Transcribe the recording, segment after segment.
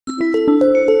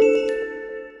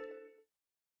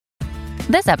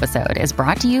This episode is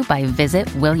brought to you by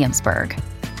Visit Williamsburg.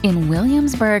 In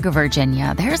Williamsburg,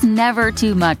 Virginia, there's never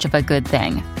too much of a good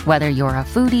thing. Whether you're a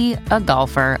foodie, a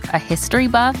golfer, a history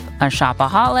buff, a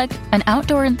shopaholic, an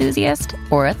outdoor enthusiast,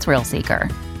 or a thrill seeker,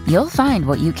 you'll find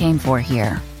what you came for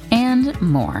here and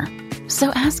more. So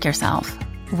ask yourself,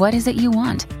 what is it you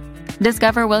want?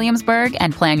 Discover Williamsburg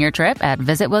and plan your trip at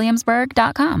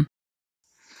visitwilliamsburg.com.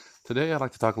 Today, I'd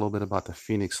like to talk a little bit about the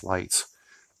Phoenix Lights.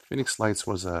 Phoenix Lights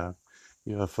was a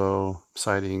UFO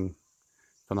sighting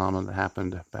phenomenon that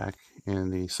happened back in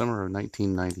the summer of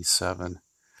 1997.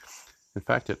 In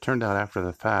fact, it turned out after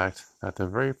the fact that the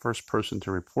very first person to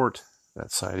report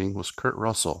that sighting was Kurt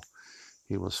Russell.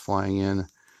 He was flying in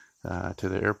to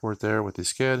the airport there with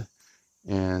his kid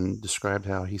and described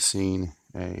how he seen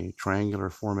a triangular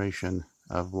formation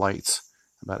of lights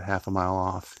about half a mile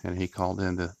off, and he called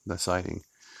in the sighting.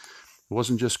 It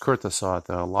wasn't just Kurt that saw it,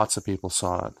 though. Lots of people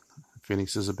saw it.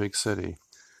 Phoenix is a big city.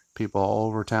 People all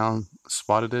over town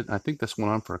spotted it. I think this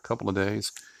went on for a couple of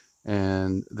days,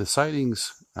 and the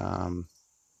sightings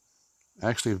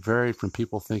actually varied from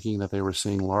people thinking that they were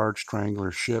seeing large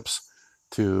triangular ships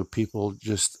to people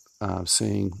just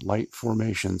seeing light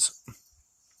formations,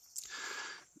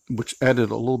 which added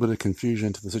a little bit of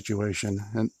confusion to the situation.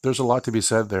 And there's a lot to be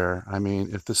said there. I mean,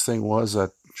 if this thing was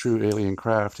a true alien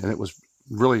craft, and it was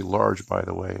really large, by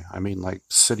the way, I mean like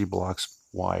city blocks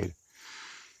wide.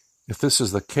 If this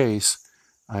is the case,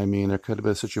 I mean, there could have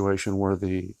been a situation where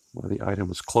the item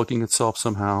was cloaking itself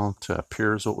somehow to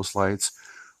appear as though it was lights,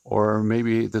 or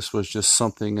maybe this was just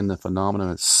something in the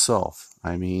phenomenon itself.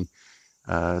 I mean,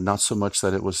 not so much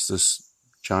that it was this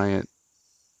giant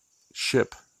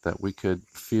ship that we could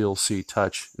feel, see,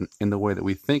 touch in the way that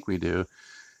we think we do.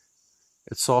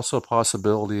 It's also a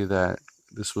possibility that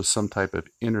this was some type of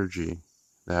energy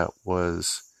that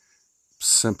was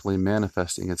simply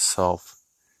manifesting itself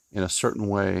in a certain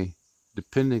way,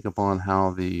 depending upon how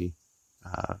the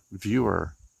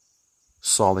viewer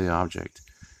saw the object.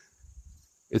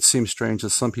 It seems strange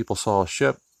that some people saw a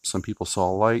ship, some people saw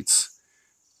lights.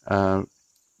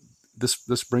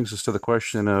 This brings us to the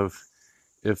question of,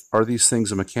 are these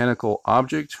things a mechanical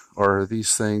object, or are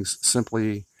these things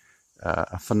simply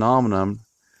a phenomenon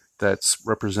that's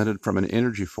represented from an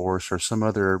energy force or some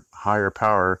other higher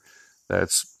power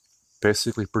that's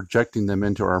basically projecting them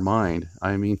into our mind?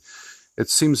 I mean, it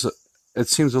seems a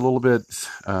little bit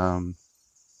odd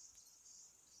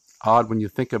when you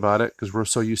think about it, because we're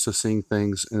so used to seeing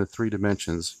things in the three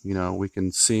dimensions. You know, we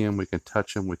can see them, we can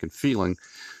touch them, we can feel them.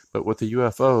 But with the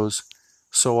UFOs,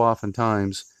 so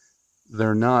oftentimes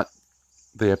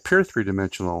they appear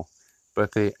three-dimensional,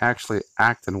 but they actually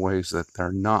act in ways that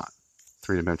they're not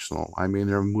three-dimensional. I mean,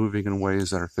 they're moving in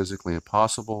ways that are physically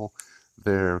impossible.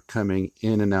 They're coming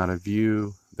in and out of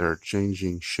view. They're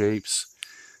changing shapes.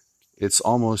 It's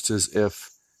almost as if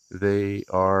they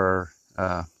are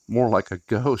more like a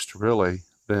ghost, really,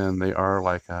 than they are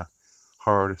like a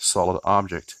hard, solid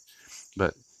object.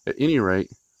 But at any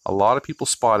rate, a lot of people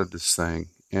spotted this thing.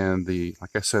 And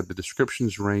like I said, the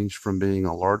descriptions range from being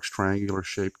a large triangular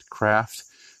shaped craft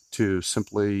to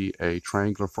simply a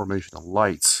triangular formation of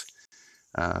lights.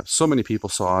 So many people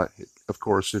saw it. Of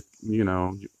course, if you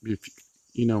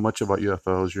know much about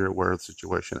UFOs, you're aware of the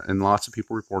situation. And lots of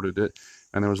people reported it,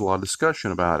 and there was a lot of discussion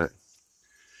about it.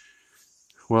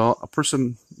 Well,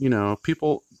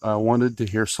 people wanted to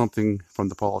hear something from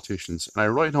the politicians. And I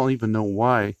really don't even know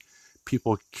why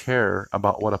people care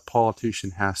about what a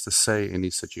politician has to say in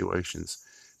these situations,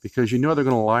 because they're going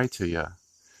to lie to you.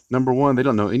 Number one, they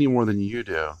don't know any more than you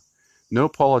do. No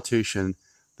politician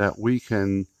that we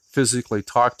can physically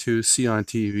talk to, see on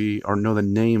TV, or know the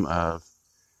name of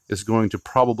is going to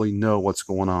probably know what's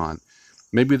going on.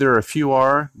 Maybe there are a few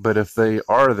but if they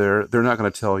are there, they're not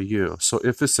going to tell you. So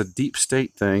if it's a deep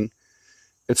state thing,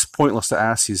 it's pointless to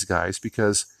ask these guys,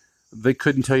 because they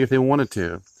couldn't tell you if they wanted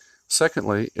to.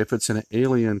 Secondly, if it's an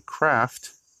alien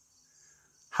craft,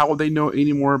 how would they know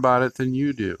any more about it than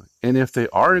you do? And if they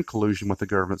are in collusion with the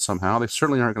government somehow, they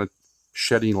certainly aren't going to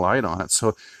shed any light on it.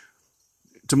 So,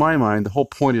 to my mind, the whole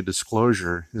point of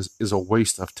disclosure is a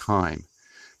waste of time.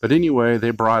 But anyway,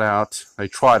 they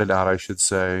trotted out, I should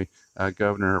say,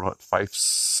 Governor Fife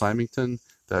Symington,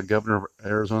 the governor of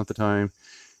Arizona at the time,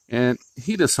 and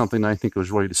he did something I think was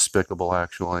really despicable,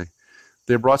 actually.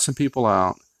 They brought some people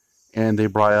out, and they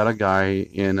brought out a guy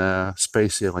in a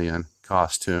space alien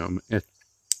costume. And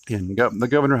the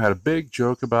governor had a big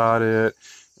joke about it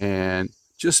and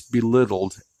just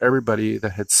belittled everybody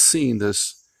that had seen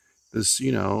this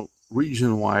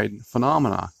region-wide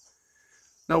phenomena.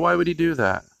 Now, why would he do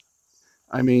that?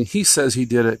 I mean, he says he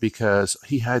did it because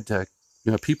he had to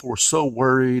People were so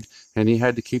worried, and he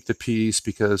had to keep the peace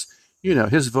because,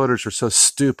 his voters are so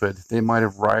stupid. They might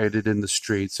have rioted in the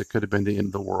streets. It could have been the end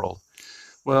of the world.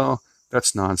 Well,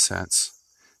 that's nonsense.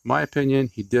 In my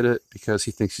opinion, he did it because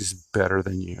he thinks he's better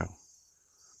than you.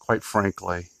 Quite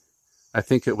frankly, I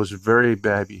think it was very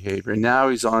bad behavior. And now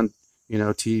he's on,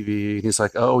 TV, and he's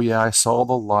like, "Oh yeah, I saw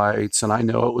the lights, and I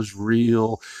know it was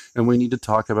real, and we need to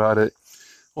talk about it."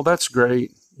 Well, that's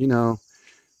great. He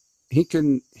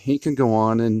can go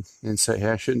on and say, "Hey,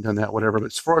 I shouldn't have done that," whatever. But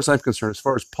as far as I'm concerned, as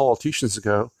far as politicians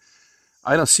go,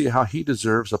 I don't see how he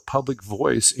deserves a public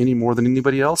voice any more than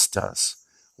anybody else does.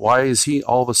 Why is he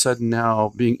all of a sudden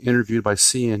now being interviewed by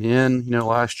CNN?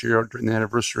 Last year during the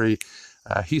anniversary,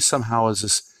 he somehow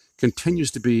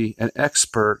continues to be an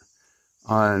expert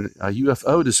on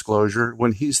UFO disclosure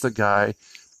when he's the guy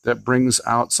that brings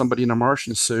out somebody in a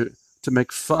Martian suit to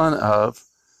make fun of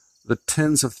the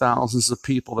tens of thousands of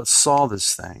people that saw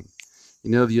this thing.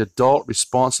 The adult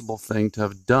responsible thing to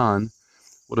have done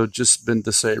would have just been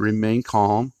to say, remain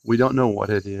calm, we don't know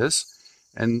what it is,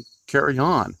 and carry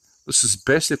on. This is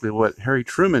basically what Harry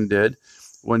Truman did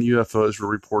when UFOs were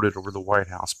reported over the White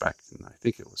House back in, I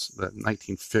think it was the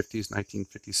 1950s,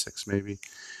 1956 maybe.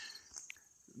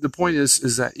 The point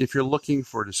is that if you're looking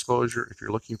for disclosure, if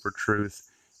you're looking for truth,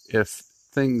 if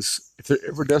there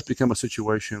ever does become a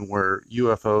situation where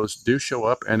UFOs do show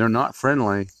up and they're not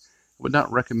friendly, I would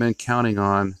not recommend counting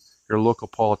on your local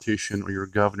politician or your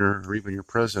governor or even your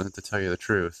president to tell you the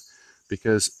truth.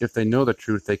 Because if they know the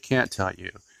truth, they can't tell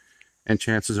you. And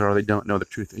chances are they don't know the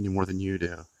truth any more than you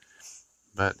do.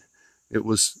 But it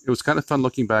was kind of fun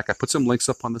looking back. I put some links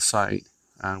up on the site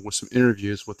with some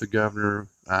interviews with the governor.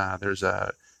 There's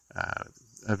a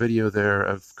video there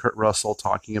of Kurt Russell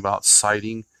talking about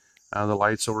sighting the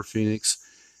lights over Phoenix.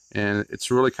 And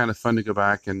it's really kind of fun to go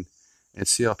back and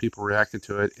see how people reacted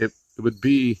to it. It would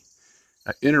be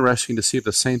interesting to see if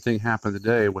the same thing happened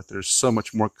today with there's so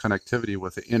much more connectivity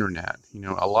with the internet.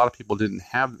 A lot of people didn't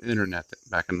have the internet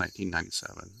back in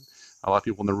 1997. A lot of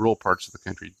people in the rural parts of the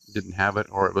country didn't have it,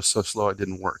 or it was so slow it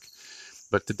didn't work.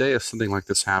 But today, if something like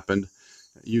this happened,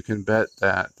 you can bet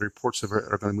that the reports of it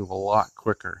are going to move a lot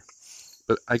quicker.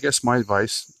 But I guess the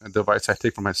advice I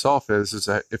take for myself is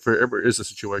that if there ever is a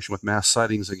situation with mass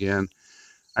sightings again,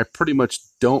 I pretty much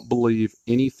don't believe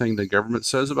anything the government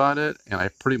says about it, and I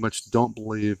pretty much don't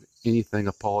believe anything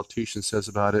a politician says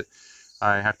about it.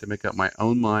 I have to make up my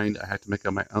own mind. I have to make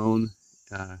up my own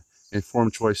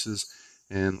informed choices.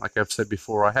 And like I've said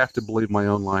before, I have to believe my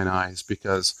own lying eyes,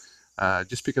 because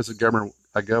just because a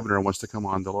governor wants to come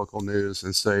on the local news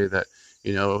and say that,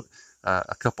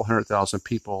 a couple 100,000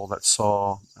 people that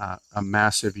saw a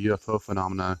massive UFO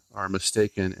phenomena are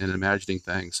mistaken in imagining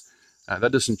things,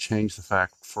 that doesn't change the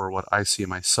fact for what I see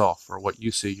myself or what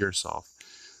you see yourself.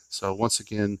 So once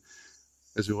again,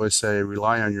 as we always say,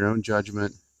 rely on your own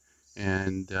judgment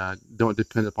and don't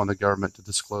depend upon the government to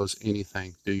disclose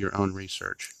anything. Do your own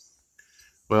research.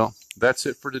 Well, that's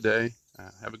it for today.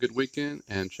 Have a good weekend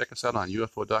and check us out on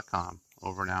UFO.com.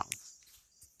 Over and out.